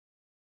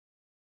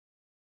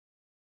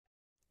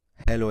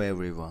Hello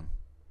everyone,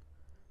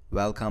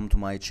 welcome to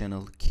my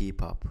channel.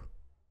 Keep up.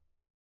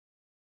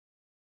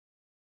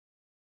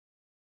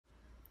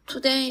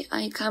 Today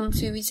I come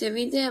to you with a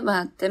video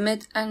about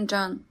Demet and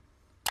Can.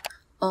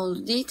 All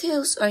the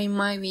details are in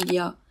my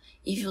video.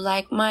 If you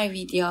like my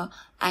video,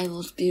 I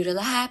would be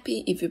really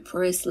happy if you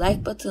press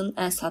like button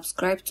and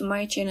subscribe to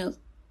my channel.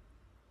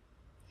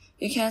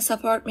 You can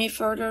support me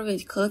further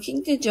with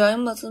clicking the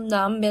join button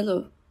down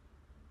below.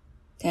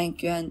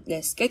 Thank you, and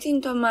let's get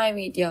into my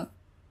video.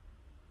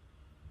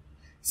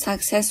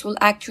 Successful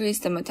actress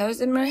Demet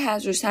Özdemir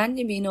has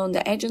recently been on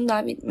the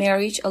agenda with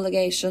marriage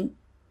allegation.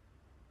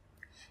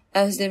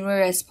 Özdemir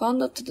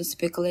responded to the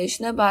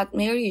speculation about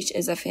marriage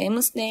as a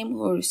famous name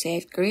who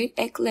received great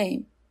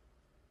acclaim,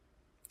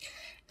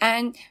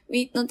 and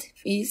witnessed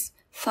his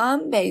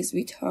fan base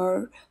with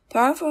her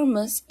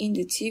performance in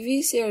the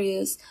TV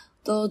series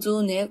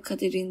Doğduğun Ev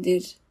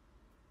Kaderindir.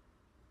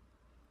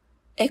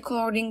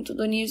 According to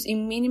the news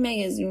in Mini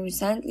magazine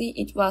recently,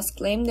 it was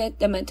claimed that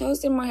Demet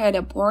Özdemir had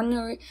a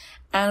partner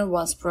and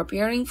was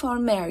preparing for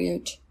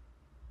marriage.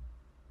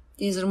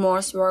 These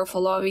rumors were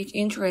followed with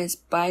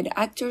interest by the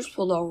actor's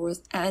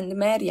followers and the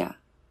media.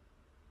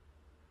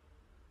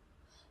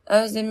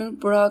 Özdemir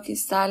broke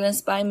his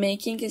silence by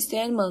making a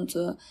statement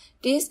to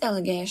this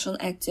allegation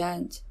at the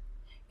end.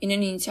 In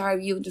an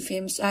interview, the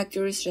famous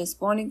actress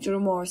responding to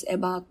rumors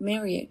about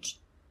marriage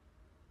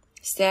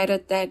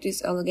stated that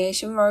these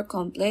allegations were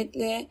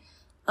completely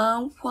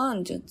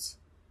unfounded.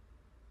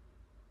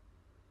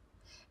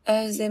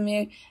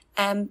 Özdemir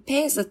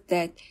emphasized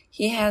that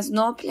he has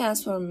no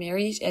plans for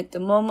marriage at the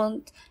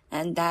moment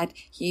and that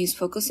he is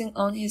focusing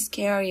on his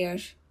career.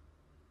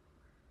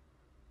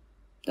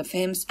 The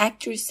famous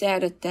actress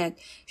said that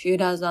she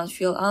does not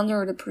feel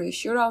under the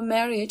pressure of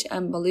marriage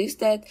and believes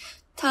that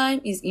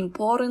time is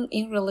important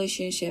in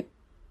relationship.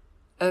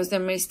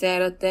 Özdemir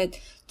stated that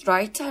the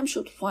right time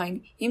should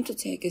find him to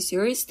take a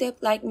serious step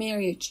like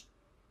marriage.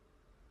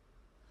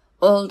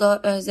 Although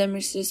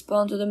Özdemir's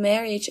response to the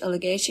marriage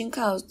allegation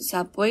caused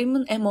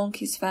disappointment among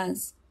his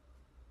fans,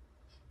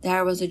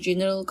 there was a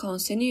general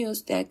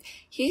consensus that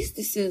his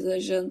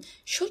decision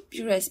should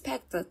be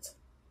respected.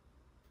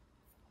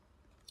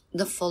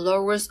 The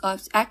followers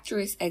of the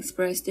actress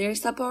expressed their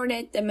support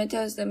that Demet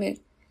Özdemir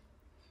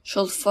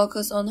should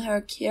focus on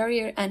her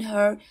career and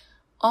her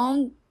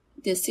own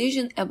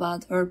decision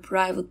about her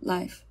private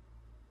life.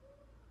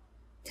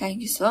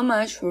 Thank you so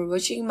much for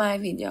watching my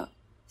video.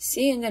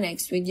 See you in the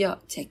next video.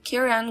 Take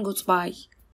care and goodbye.